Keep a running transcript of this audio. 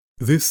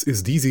This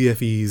is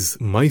DZFE's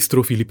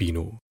Maestro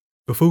Filipino,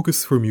 a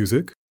focus for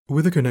music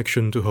with a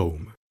connection to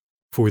home.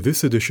 For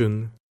this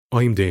edition,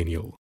 I'm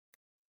Daniel.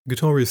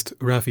 Guitarist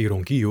Raffy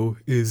Ronquillo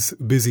is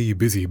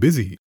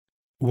busy.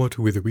 What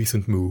with the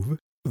recent move,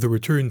 the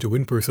return to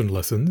in-person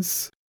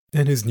lessons,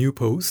 and his new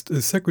post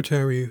as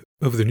secretary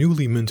of the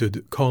newly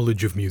minted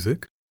College of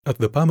Music at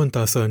the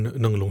Pamantasan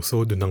ng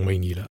Lungsod ng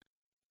Maynila.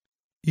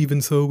 Even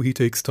so, he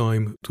takes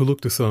time to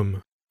look to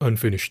some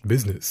unfinished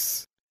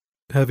business.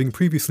 Having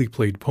previously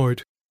played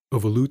part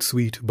of a lute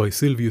suite by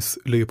Silvius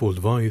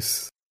Leopold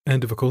Weiss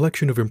and of a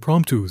collection of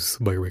impromptus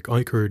by Ric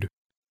Ickard,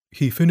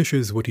 he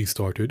finishes what he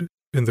started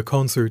in the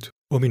concert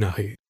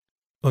Homenaje,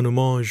 an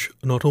homage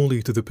not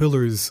only to the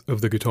pillars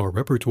of the guitar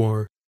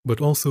repertoire, but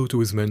also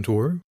to his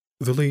mentor,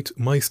 the late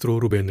Maestro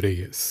Ruben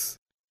Reyes.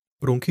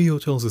 Ronquillo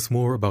tells us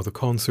more about the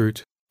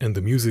concert and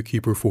the music he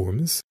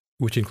performs,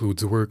 which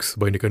includes works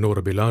by Nicanor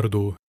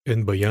Abelardo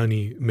and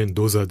Bayani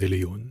Mendoza de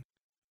Leon.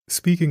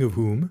 Speaking of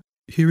whom,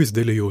 here is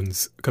De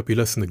Leon's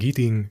Kapilas na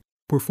Giting,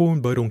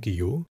 performed by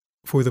Ronquillo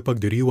for the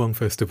Pagdiriwang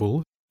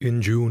Festival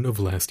in June of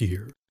last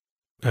year.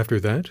 After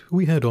that,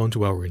 we head on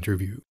to our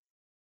interview.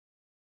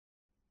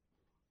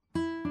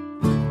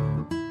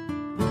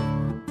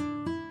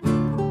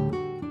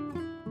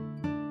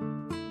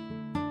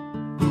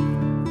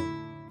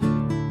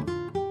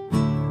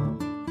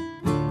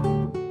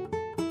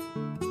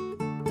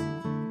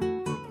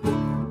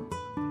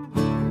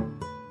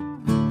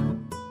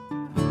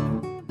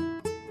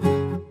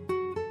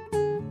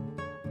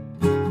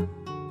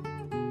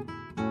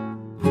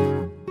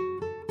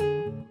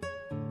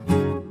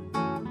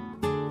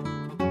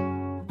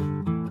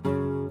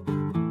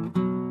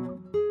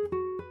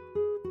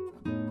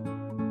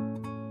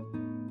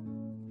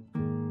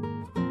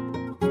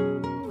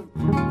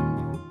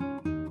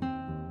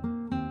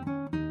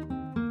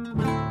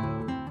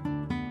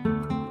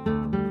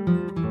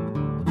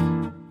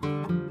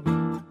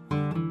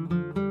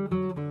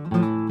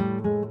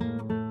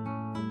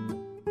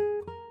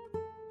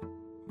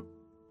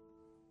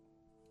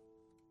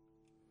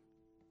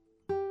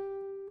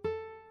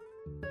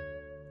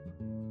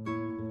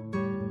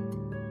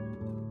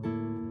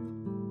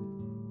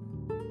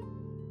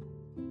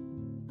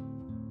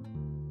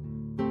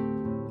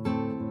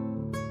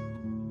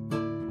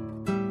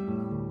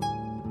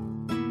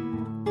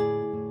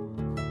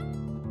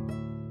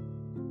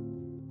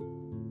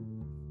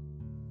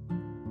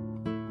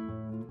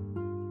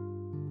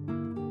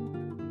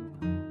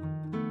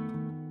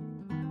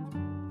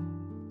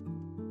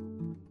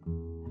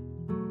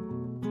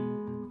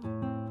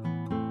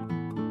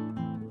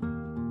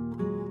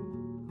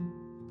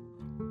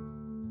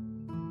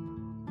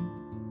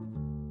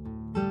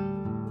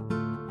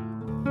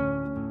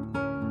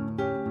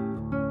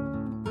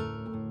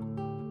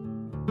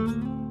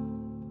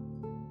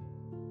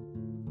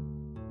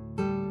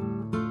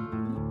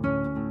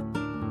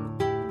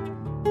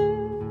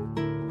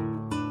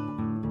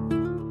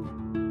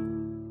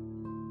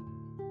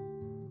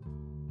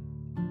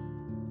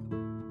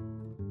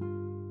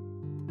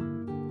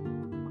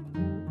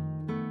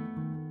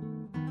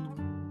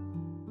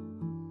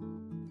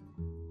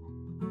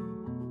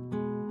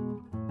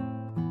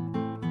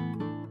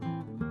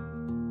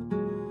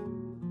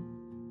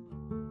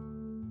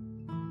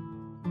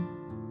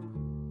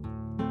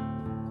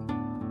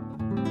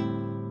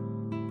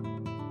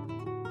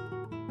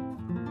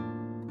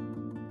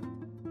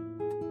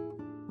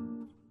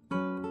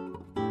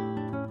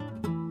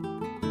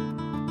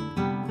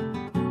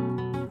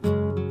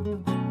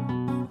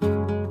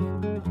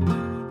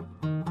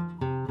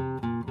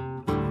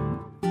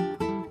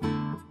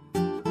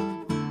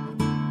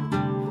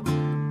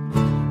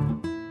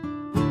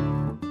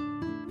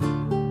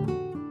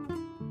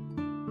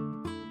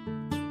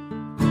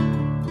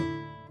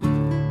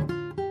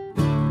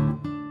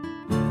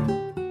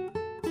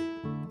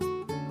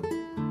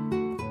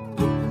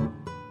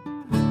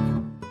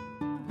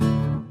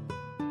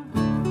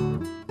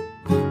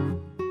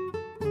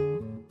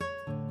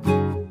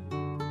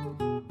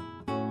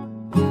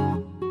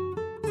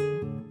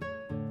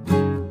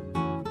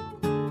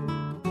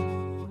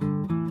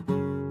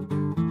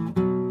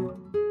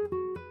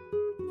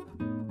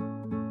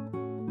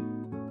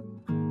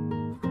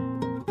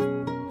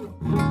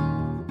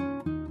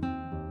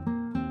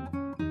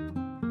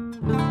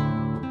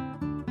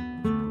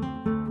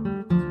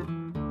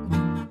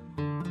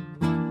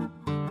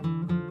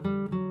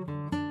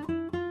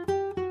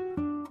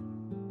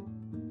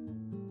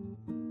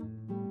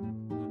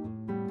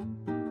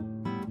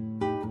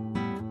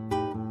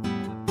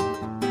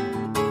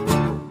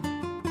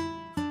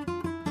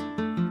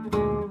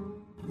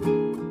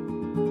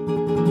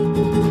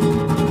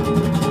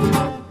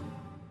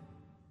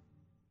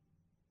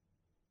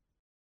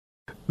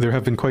 There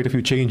have been quite a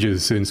few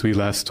changes since we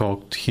last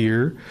talked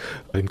here,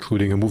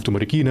 including a move to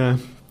Marikina,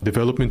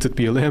 developments at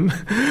PLM.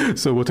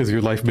 So what has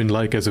your life been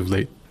like as of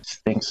late?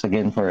 Thanks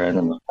again for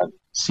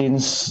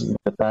since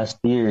the past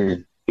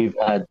year, we've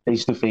had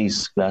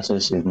face-to-face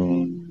classes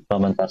in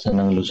Pamantasan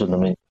ng Luzon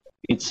namin.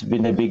 It's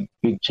been a big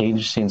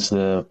change since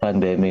the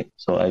pandemic.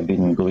 So I've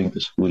been going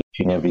to school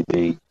every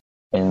day.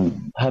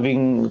 And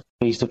having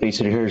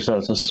face-to-face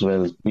rehearsals as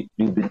well, we've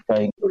been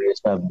trying to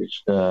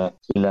reestablish the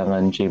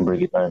Silangan Chamber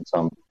Guitar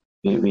Ensemble.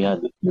 We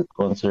had a few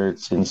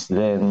concerts since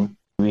then.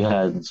 We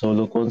had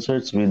solo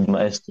concerts with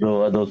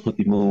Maestro Adolfo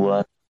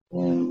Timua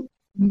in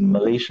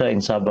Malaysia, in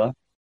Sabah.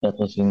 That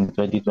was in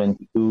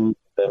 2022,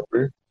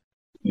 November.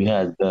 We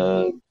had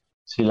the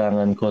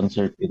Silangan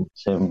concert in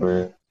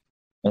December.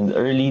 And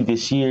early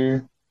this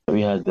year,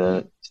 we had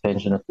the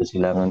extension of the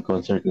Silangan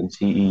concert in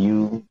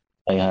CEU.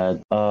 I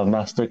had a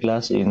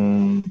masterclass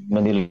in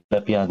Manila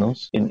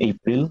Pianos in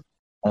April.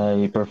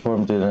 I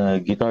performed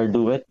a guitar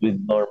duet with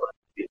Norma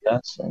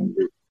Villas, and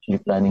we're actually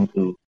planning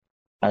to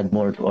add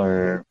more to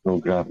our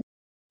program.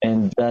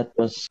 And that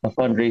was a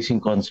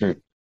fundraising concert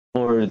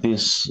for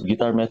this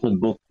guitar method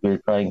book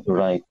we're trying to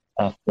write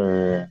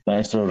after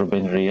Maestro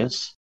Ruben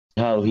Reyes,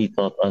 how he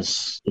taught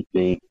us to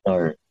play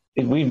guitar.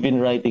 We've been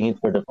writing it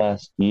for the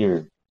past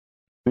year.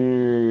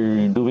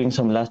 We're doing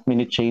some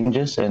last-minute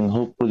changes, and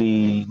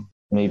hopefully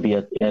maybe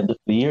at the end of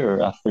the year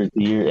or after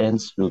the year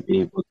ends, we'll be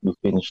able to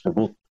finish the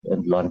book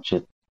and launch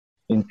it.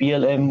 In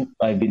PLM,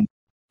 I've been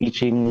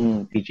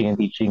teaching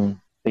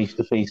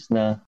face-to-face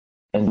na.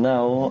 And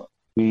now,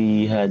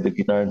 we had the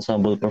guitar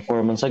ensemble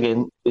performance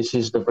again. This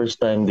is the first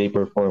time they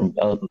performed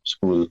out of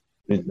school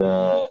with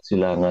the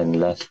Silangan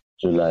last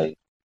July.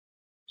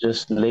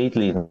 Just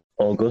lately, in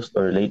August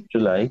or late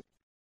July,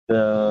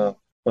 the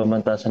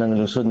Pamantasan ng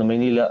Luzon na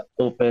Maynila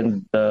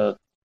opened the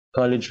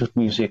College of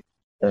Music.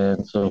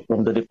 And so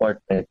from the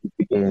department, it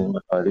became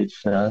a college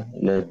na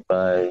led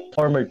by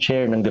former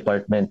chair ng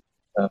department,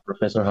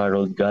 Professor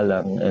Harold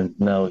Galang, and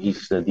now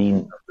he's the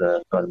dean of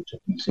the College of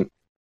Music.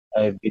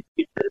 I've been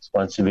given the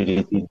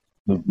responsibility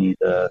to be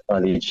the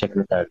college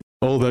secretary.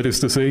 All that is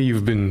to say,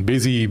 you've been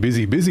busy.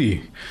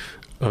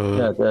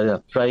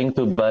 Trying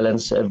to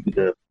balance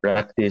the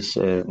practice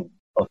and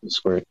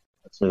office work.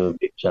 That's a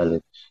big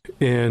challenge.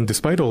 And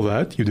despite all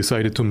that, you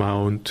decided to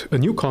mount a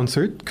new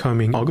concert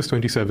coming August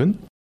 27.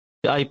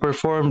 I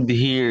performed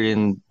here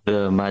in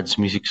the Mads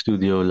Music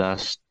Studio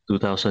last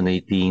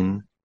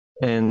 2018,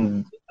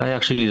 and I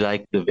actually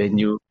liked the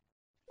venue.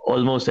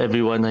 Almost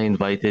everyone I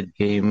invited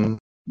came.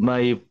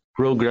 My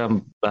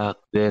program back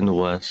then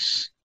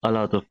was a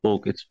lot of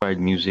folk-inspired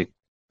music,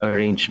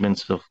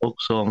 arrangements of folk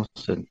songs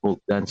and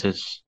folk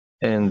dances,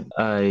 and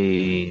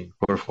I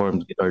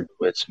performed guitar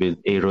duets with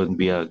Aaron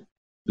Biag,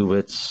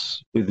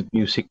 duets with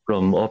music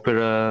from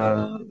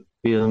opera,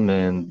 film,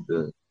 and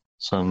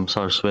some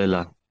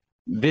zarzuela.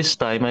 This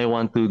time, I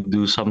want to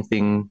do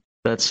something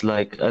that's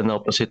like an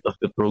opposite of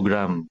the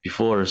program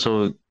before.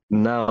 So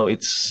now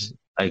it's,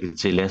 I can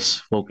say,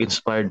 less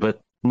folk-inspired, but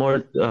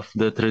more of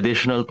the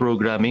traditional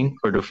programming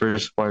for the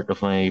first part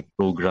of my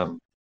program.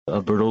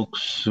 A Baroque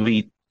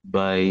suite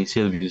by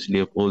Silvius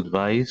Leopold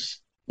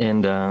Weiss,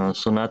 and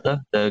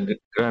Sonata, the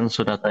Grand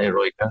Sonata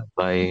Eroica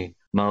by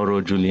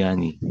Mauro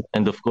Giuliani,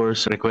 and of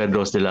course,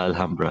 Recuerdos de la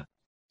Alhambra.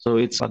 So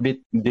it's a bit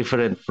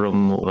different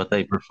from what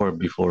I performed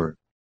before.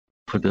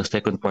 For the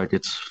second part,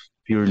 it's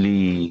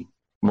purely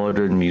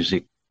modern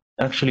music.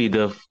 Actually,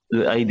 the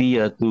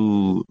idea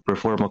to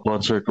perform a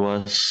concert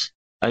was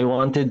I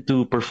wanted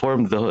to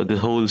perform the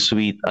whole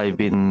suite. I've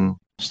been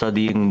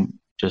studying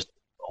just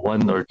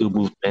one or two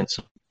movements.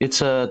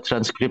 It's a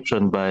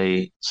transcription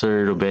by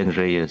Sir Ruben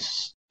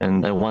Reyes,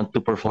 and I want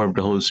to perform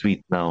the whole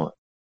suite now.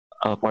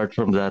 Apart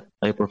from that,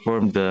 I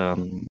performed the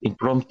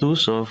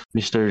impromptus of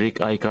Mr. Ric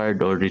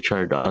Ickard or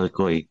Richard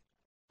Alcoy.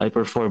 I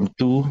performed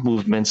two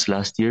movements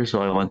last year,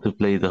 so I want to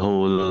play the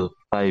whole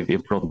 5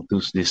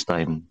 impromptus this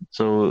time.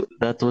 So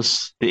that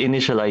was the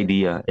initial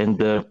idea, and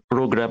the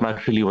program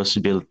actually was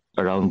built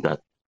around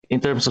that. In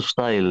terms of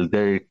style,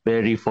 they're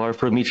very far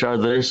from each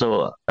other,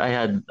 so I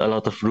had a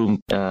lot of room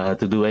to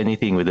do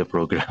anything with the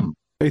program.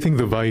 I think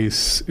the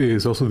Weiss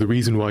is also the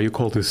reason why you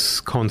call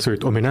this concert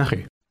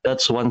Homenaje.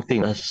 That's one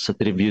thing as a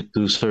tribute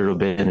to Sir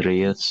Ruben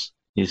Reyes,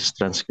 his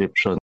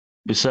transcription.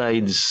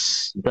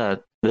 Besides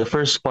that, the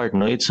first part,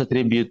 it's a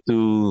tribute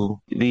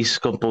to these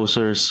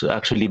composers who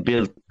actually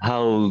built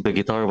how the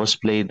guitar was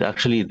played.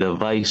 Actually, the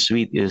Weiss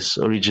suite is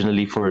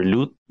originally for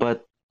lute,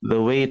 but the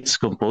way it's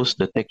composed,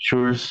 the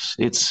textures,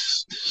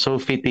 it's so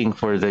fitting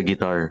for the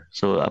guitar.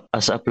 So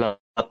as a plucked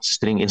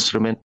string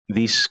instrument,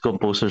 these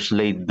composers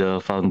laid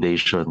the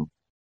foundation.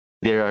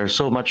 There are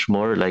so much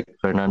more like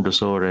Fernando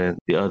Sor and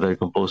the other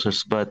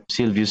composers, but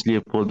Silvius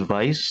Leopold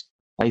Weiss,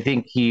 I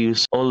think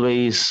he's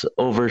always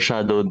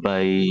overshadowed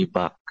by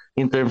Bach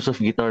in terms of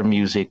guitar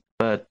music,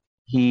 but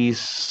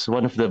he's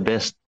one of the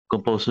best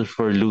composers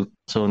for lute,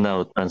 so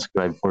now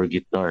transcribed for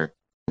guitar.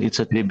 It's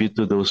a tribute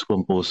to those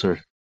composers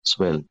as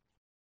well.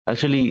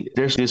 Actually,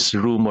 there's this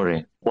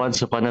rumor.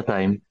 Once upon a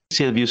time,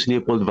 Silvius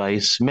Leopold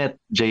Weiss met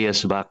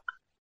J.S. Bach,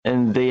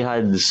 and they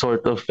had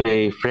sort of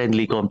a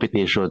friendly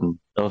competition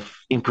of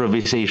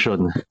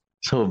improvisation.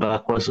 So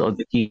Bach was on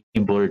the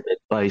keyboard and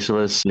Weiss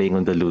was playing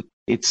on the lute.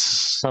 It's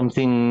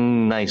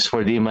something nice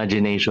for the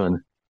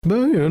imagination.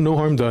 But, no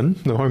harm done.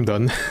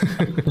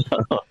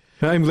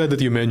 I'm glad that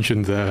you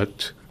mentioned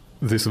that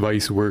this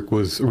Weiss work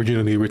was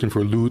originally written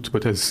for lute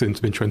but has since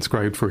been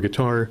transcribed for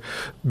guitar,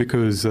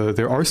 because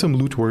there are some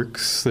lute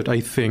works that I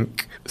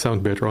think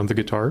sound better on the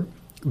guitar.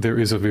 There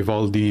is a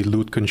Vivaldi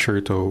lute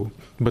concerto,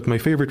 but my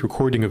favorite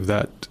recording of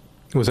that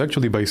was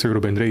actually by Sir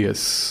Ruben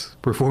Reyes,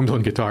 performed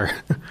on guitar.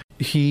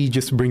 He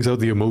just brings out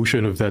the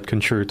emotion of that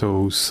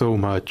concerto so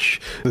much.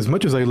 As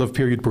much as I love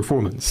period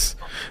performance,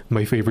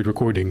 my favorite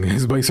recording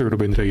is by Sir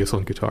Ruben Reyes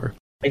on guitar.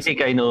 I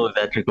think I know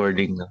that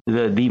recording.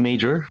 The D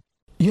major?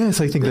 Yes,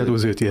 I think that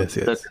was it. Yes.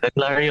 The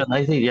Clarion,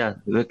 I think, yeah.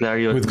 The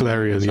Clarion. With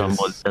Clarion,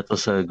 ensemble. yes. That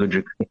was a good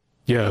recording.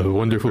 Yeah, a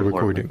wonderful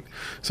recording.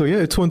 So yeah,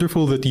 it's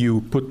wonderful that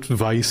you put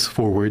Weiss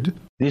forward.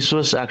 This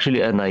was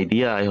actually an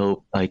idea. I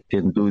hope I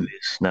can do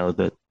this now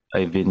that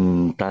I've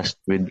been tasked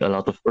with a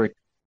lot of work.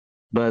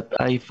 But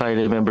if I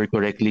remember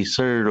correctly,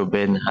 Sir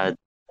Ruben had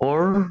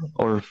 4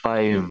 or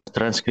 5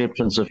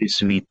 transcriptions of his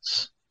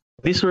suites.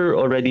 These were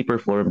already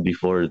performed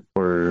before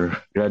for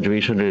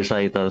graduation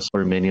recitals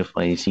for many of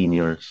my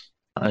seniors.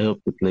 I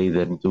hope to play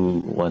them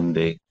too one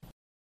day.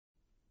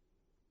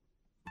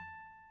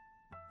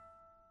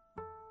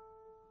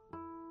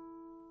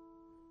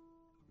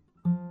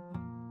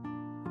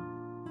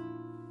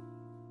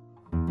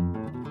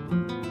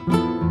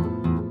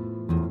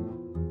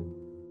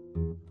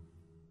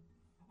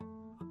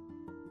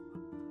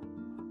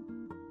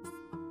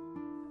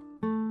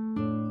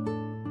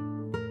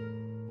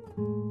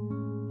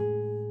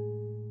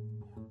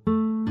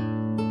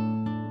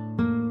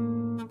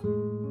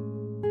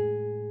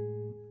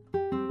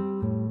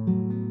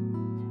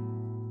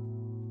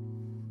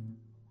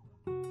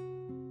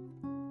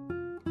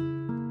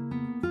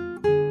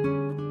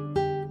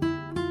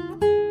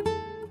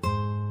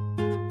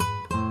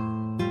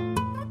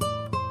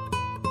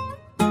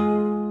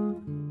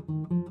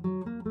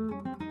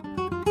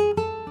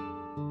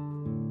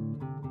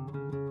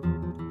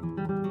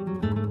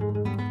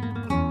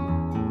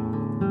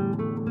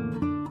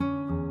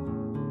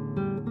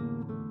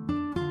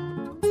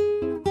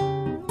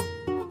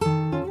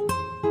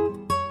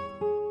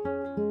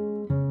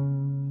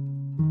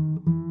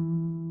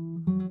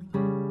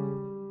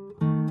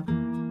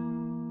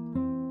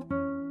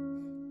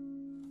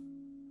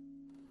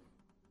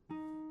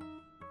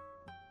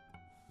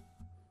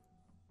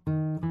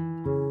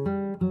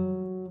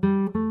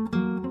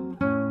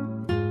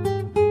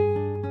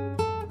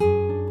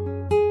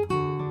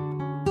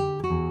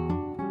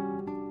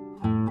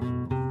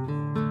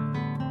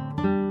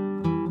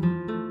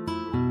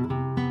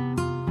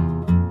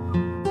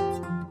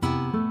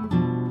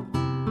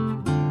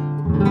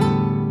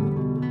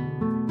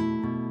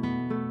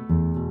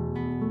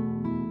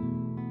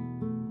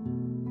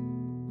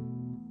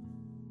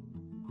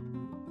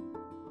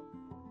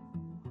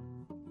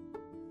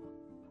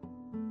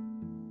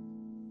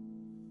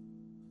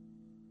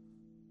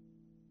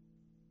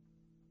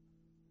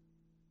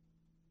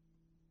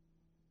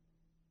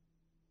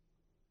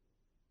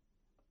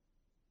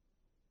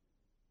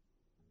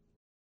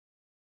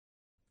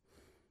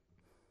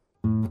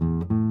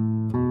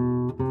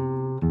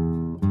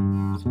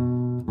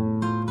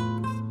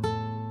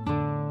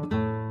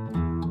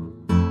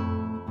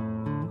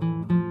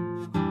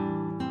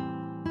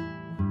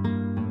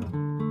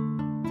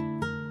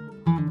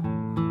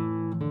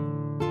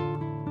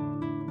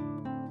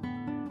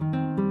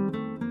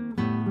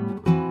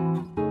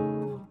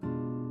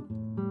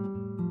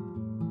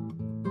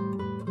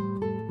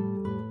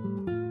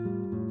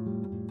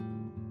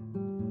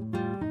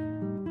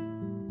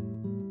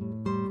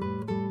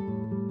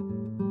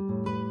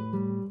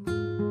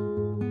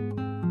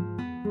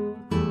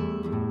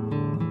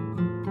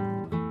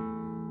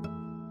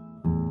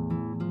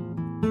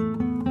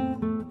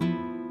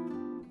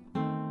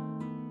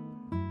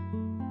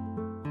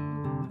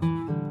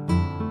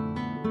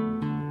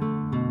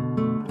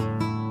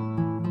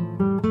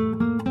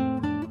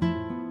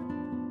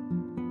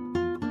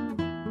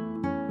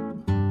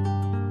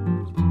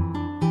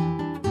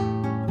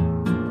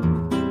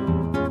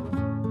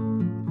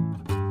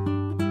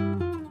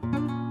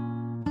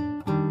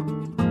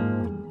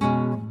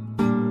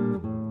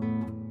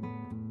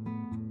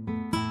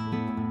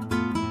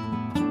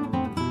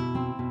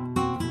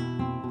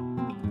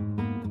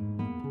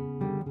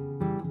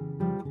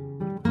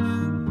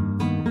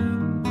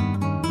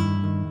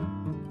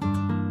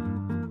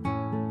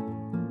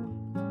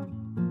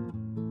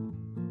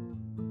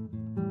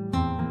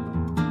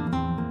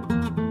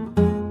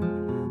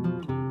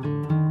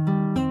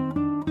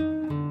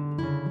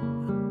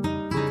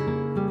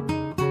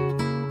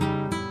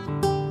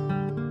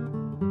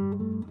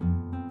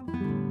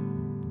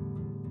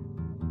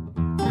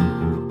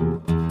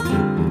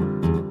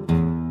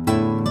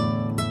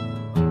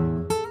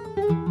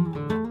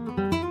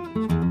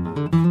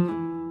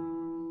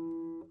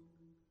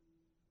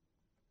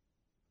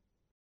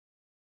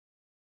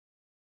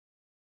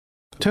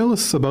 Tell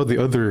us about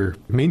the other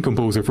main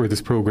composer for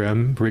this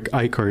program, Ric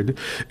Ickard.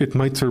 It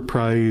might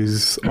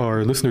surprise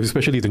our listeners,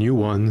 especially the new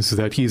ones,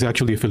 that he's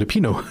actually a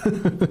Filipino,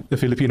 a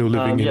Filipino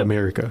living in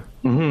America.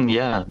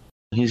 Yeah.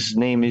 His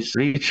name is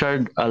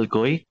Richard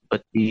Alcoy,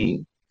 but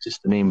he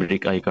just the name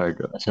Ric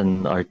Ickard as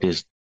an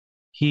artist.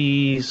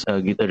 He's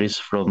a guitarist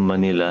from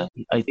Manila.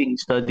 I think he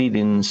studied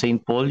in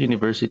St. Paul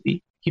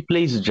University. He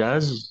plays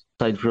jazz.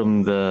 Aside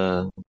from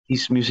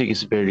his music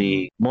is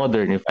very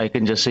modern, if I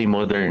can just say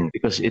modern,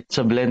 because it's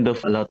a blend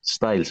of a lot of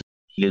styles.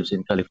 He lives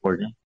in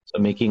California,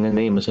 so making a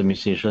name as a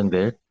musician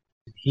there.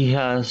 He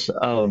has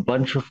a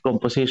bunch of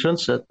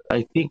compositions that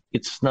I think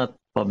it's not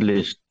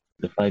published.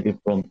 The five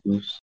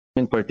impromptus,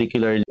 in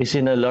particular, is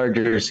in a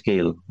larger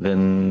scale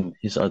than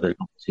his other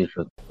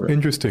compositions.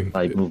 Interesting.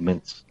 Five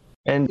movements.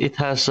 And it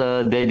has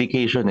a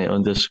dedication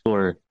on the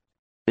score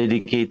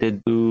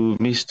dedicated to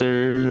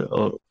Mr.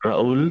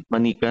 Raul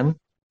Manican.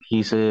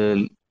 He's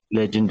a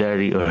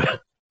legendary or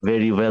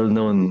very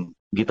well-known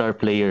guitar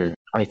player.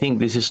 I think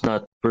this is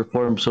not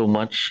performed so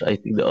much. I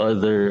think the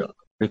other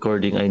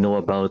recording I know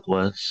about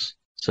was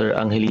Sir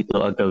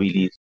Angelito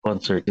Agawili's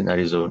concert in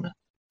Arizona.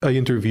 I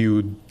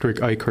interviewed Ric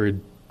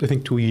Ickard, I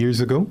think 2 years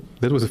ago.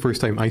 That was the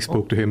first time I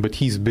spoke to him, but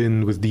he's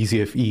been with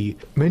DZFE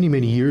many,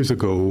 many years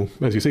ago,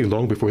 as you say,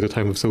 long before the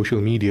time of social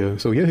media.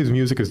 So yeah, his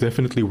music is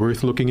definitely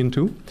worth looking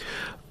into.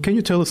 Can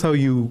you tell us how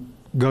you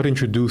got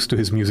introduced to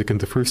his music in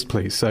the first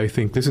place? I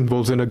think this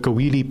involves an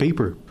Agawili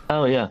paper.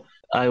 Oh yeah,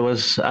 I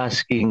was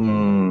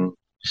asking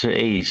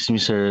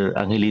Mr.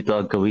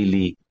 Angelito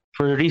Agawili,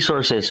 for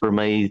resources for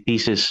my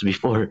thesis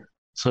before.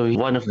 So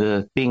one of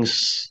the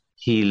things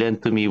he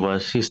lent to me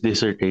was his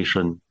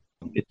dissertation.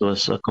 It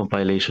was a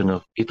compilation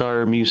of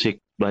guitar music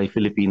by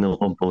Filipino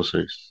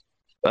composers.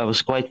 I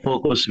was quite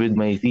focused with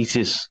my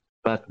thesis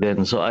back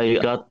then, so I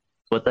got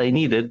what I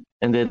needed.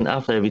 And then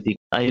after everything,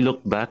 I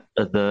looked back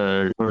at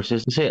the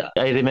sources.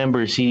 I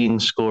remember seeing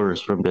scores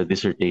from the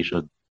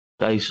dissertation.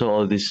 I saw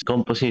all these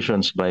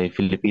compositions by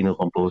Filipino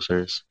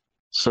composers.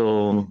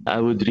 So I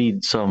would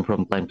read some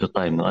from time to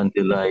time,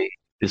 until I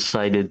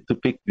decided to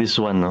pick this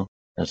one.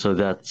 And so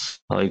that's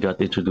how I got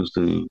introduced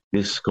to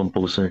this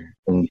composer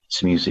and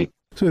his music.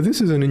 So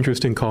this is an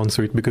interesting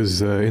concert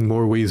because in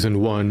more ways than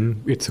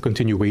one, it's a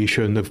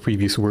continuation of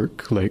previous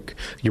work. Like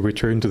you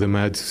return to the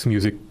Mads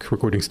Music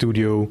Recording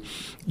Studio,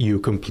 you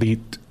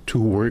complete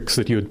two works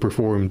that you had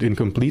performed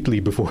incompletely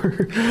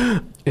before.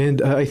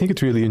 And I think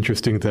it's really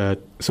interesting that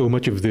so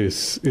much of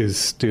this is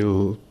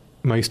still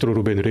Maestro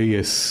Ruben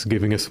Reyes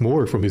giving us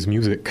more from his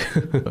music.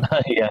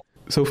 Yeah.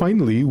 So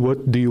finally,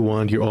 what do you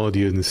want your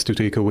audience to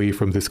take away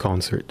from this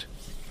concert?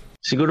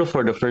 Siguro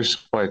for the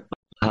first part,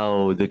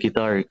 how the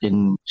guitar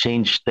can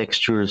change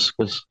textures,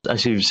 because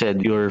as you've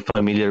said, you're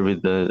familiar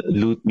with the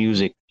lute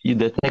music.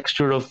 The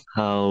texture of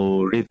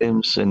how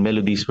rhythms and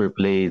melodies were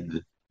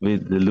played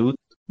with the lute,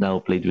 now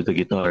played with the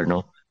guitar,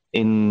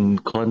 in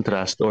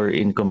contrast or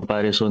in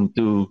comparison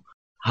to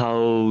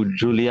how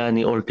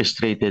Giuliani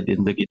orchestrated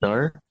in the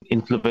guitar,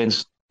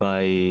 influenced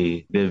by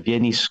the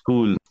Viennese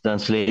school,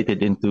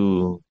 translated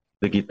into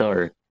the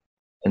guitar.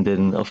 And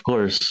then, of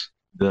course,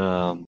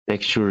 the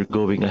texture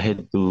going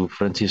ahead to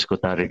Francisco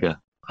Tárrega.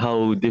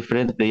 How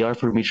different they are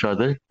from each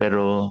other,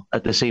 pero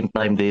at the same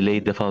time, they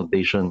laid the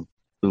foundation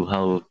to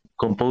how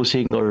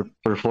composing or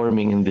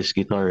performing in this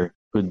guitar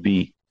could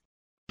be.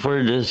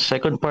 For the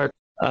second part,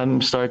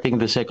 I'm starting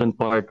the second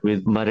part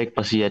with Marek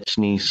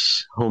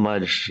Pasieczny's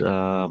Homage,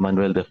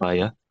 Manuel de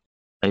Falla.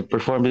 I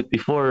performed it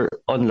before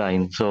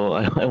online, so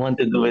I want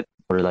to do it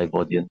for a live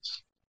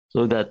audience.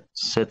 So that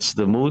sets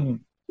the mood.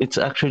 It's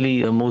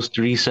actually a most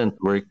recent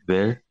work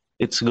there.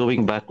 It's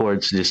going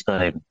backwards this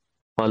time,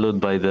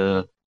 followed by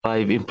the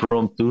five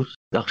impromptus.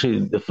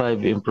 Actually, the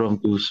five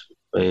impromptus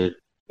by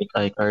Ric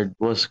Ickard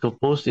was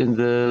composed in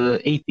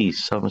the 80s,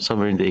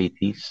 somewhere in the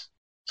 80s.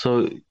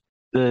 So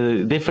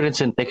the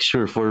difference in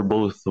texture for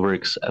both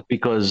works,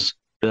 because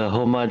the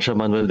Homage a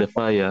Manuel de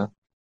Falla,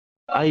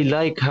 I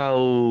like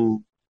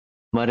how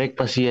Marek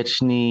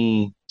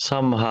Pasieczny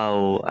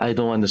somehow, I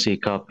don't want to say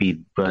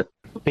copied, but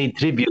paid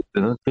tribute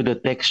to the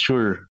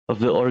texture of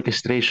the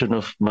orchestration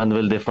of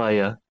Manuel de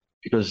Falla,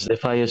 because de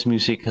Falla's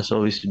music has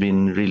always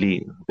been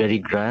really very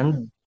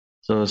grand.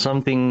 So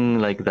something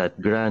like that,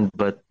 grand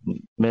but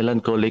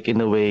melancholic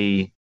in a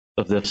way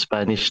of the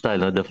Spanish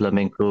style, the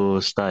flamenco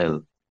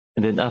style.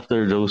 And then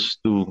after those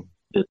two,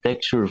 the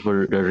texture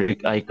for the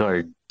Ric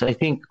Ickard, I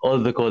think all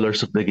the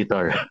colors of the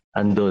guitar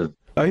andon.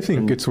 I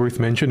think it's worth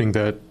mentioning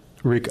that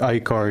Ric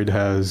Ickard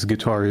has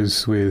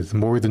guitars with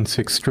more than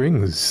 6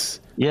 strings.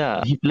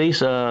 Yeah, he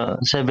plays a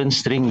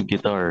 7-string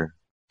guitar.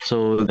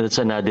 So that's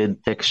an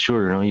added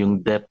texture,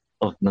 yung depth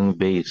of ng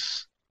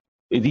bass.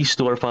 These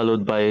two are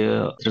followed by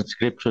a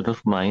transcription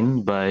of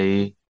mine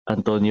by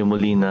Antonio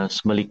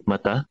Molina's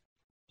Malikmata.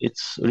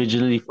 It's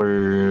originally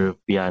for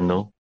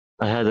piano.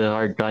 I had a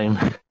hard time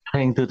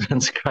trying to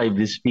transcribe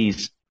this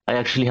piece. I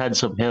actually had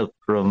some help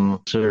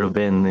from Sir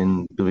Ruben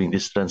in doing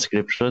this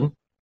transcription.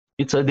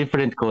 It's a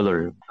different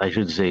color, I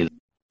should say.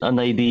 An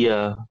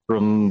idea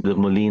from the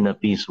Molina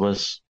piece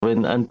was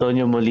when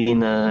Antonio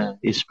Molina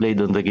is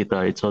played on the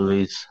guitar, it's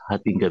always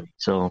Hating Gabi.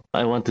 So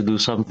I want to do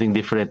something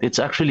different. It's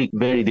actually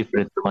very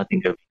different from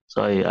Hating Gabi.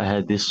 So I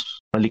had this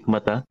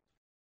Malikmata,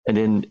 and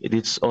then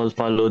it's all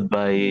followed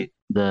by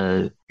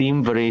the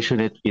theme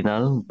variation et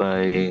final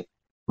by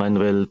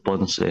Manuel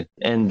Ponce,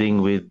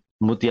 ending with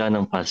Mutya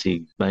ng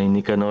Pasig by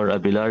Nicanor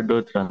Abelardo,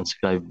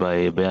 transcribed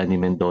by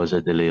Bayani Mendoza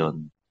de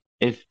Leon.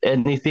 If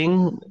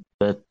anything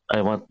that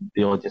I want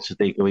the audience to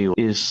take away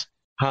is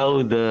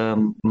how the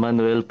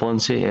Manuel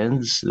Ponce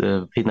ends,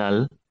 the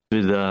final,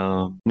 with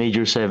the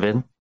major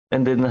 7,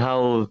 and then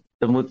how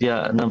the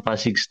Mutya ng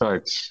Pasig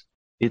starts.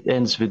 It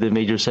ends with the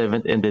major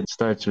 7th and then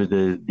starts with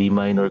the D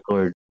minor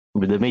chord.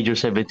 With the major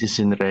 7th is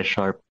in Re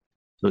sharp,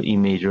 so E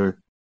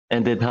major.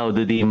 And then how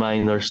the D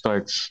minor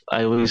starts.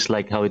 I always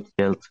like how it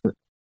felt.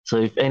 So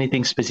if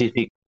anything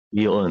specific,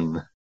 yun.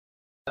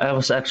 I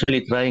was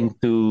actually trying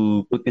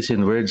to put this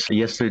in words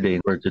yesterday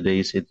for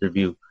today's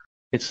interview.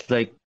 It's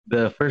like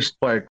the first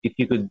part, if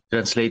you could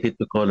translate it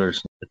to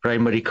colors, the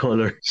primary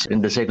colors.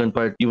 And the second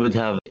part, you would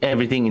have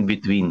everything in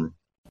between.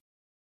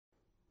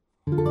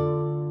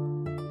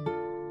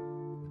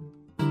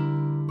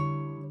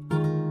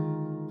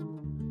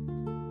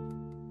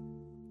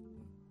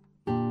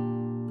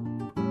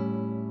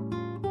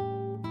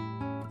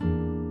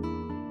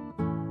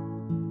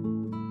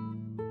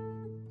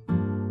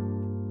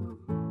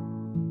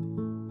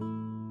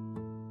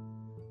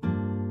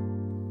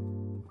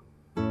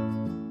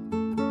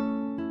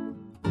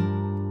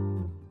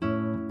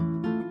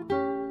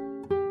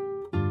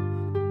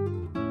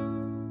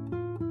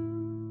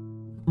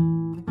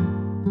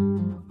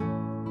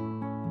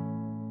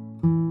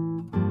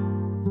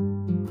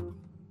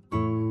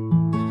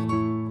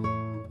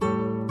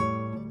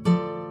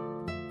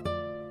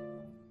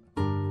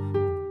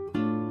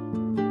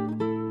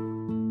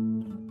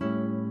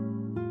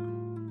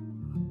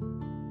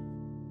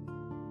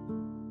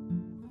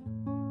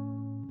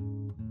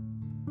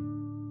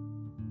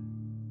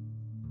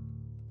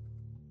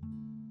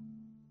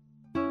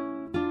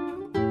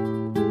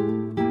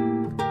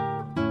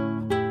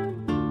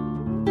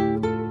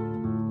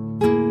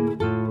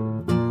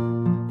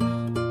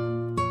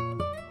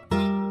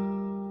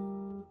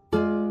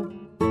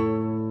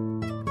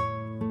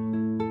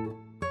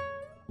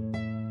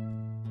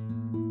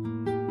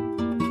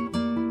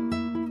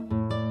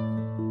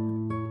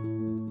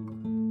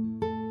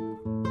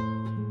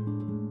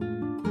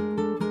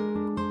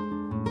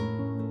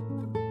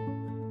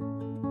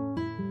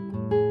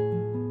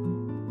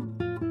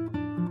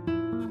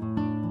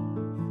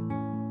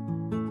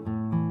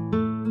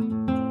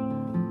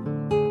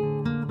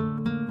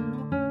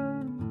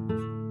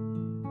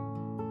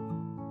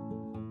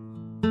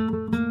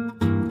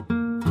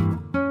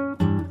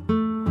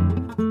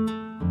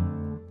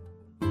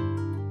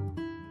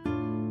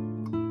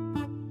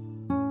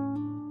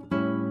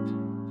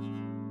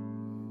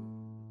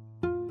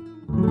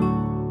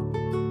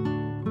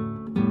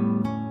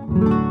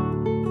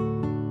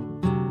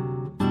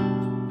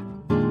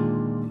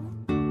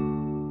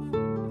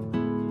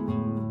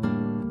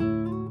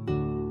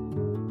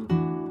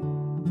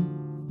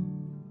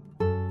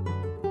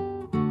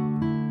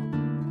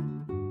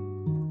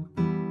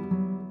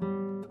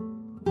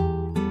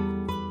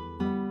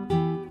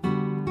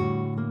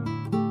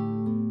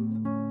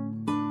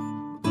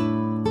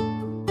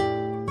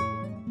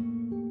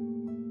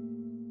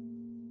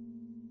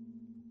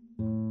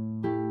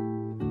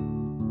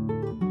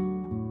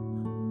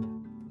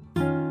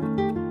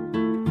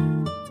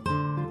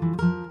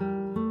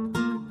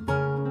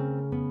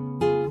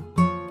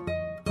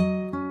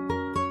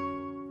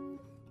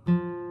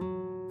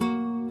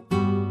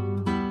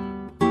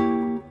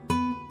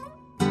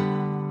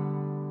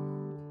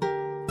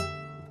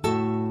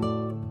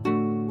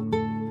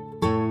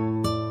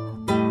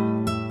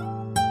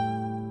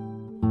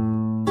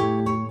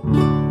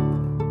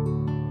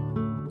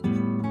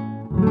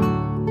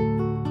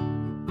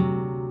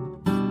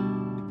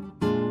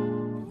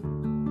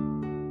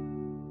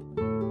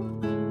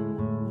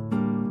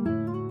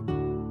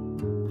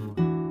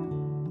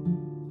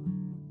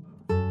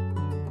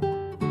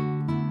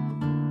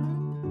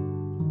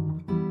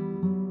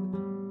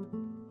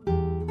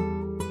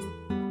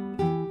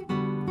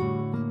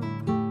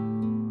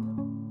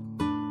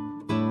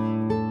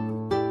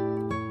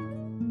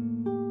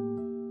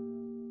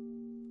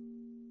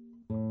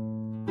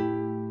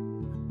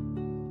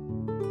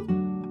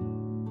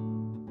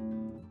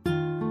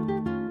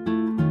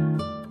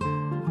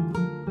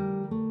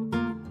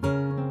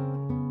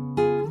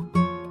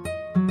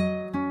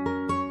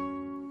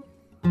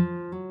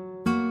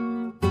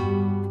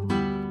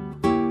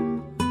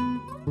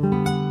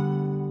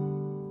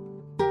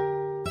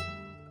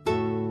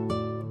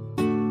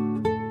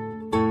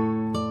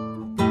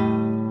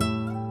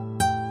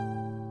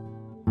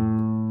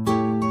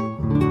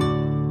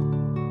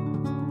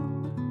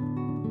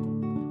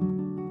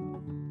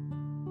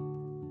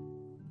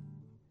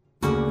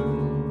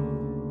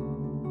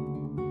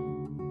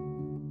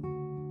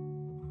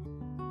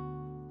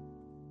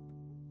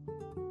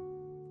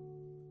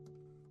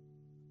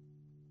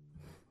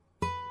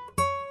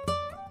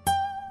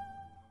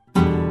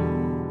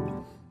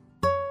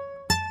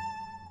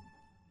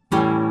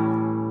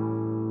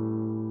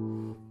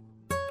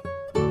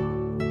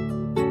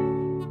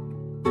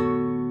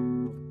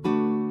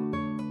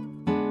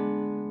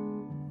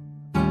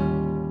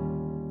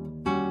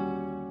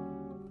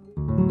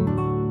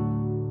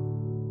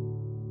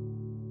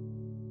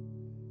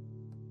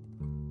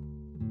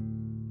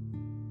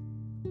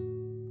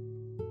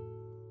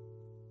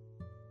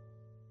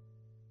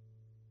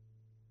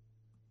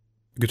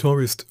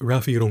 Guitarist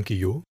Raffy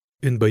Ronquillo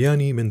in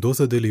Bayani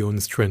Mendoza de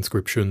Leon's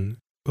transcription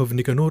of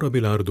Nicanor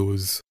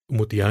Abelardo's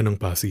Mutya ng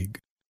Pasig.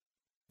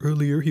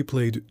 Earlier he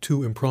played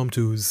two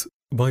impromptus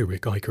by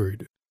Ric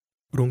Ickard.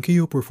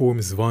 Ronquillo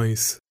performs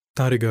Weiss,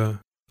 Tariga,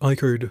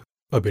 Ickard,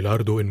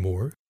 Abelardo and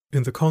more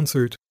in the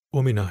concert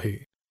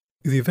Homenaje.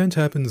 The event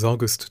happens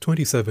August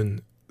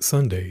 27,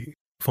 Sunday,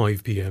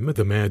 5 p.m. at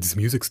the MADS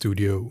Music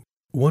Studio,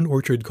 1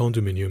 Orchard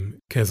Condominium,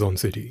 Quezon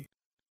City.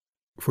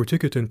 For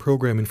ticket and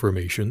program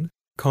information,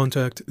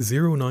 contact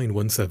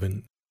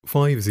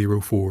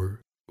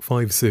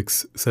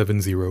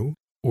 0917-504-5670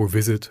 or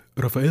visit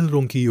Rafael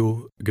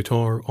Ronquillo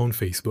Guitar on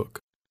Facebook.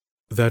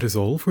 That is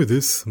all for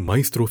this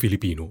Maestro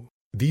Filipino,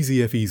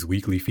 DZFE's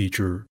weekly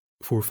feature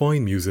for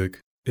fine music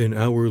in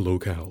our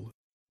locale.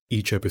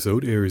 Each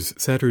episode airs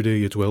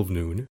Saturday at 12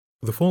 noon,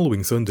 the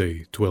following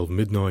Sunday, 12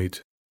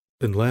 midnight,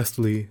 and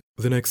lastly,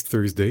 the next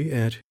Thursday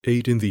at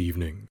 8 in the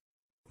evening.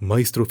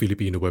 Maestro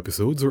Filipino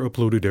episodes are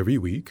uploaded every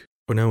week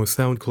on our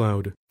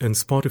SoundCloud and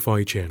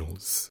Spotify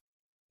channels.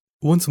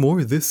 Once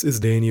more, this is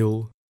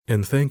Daniel,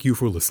 and thank you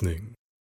for listening.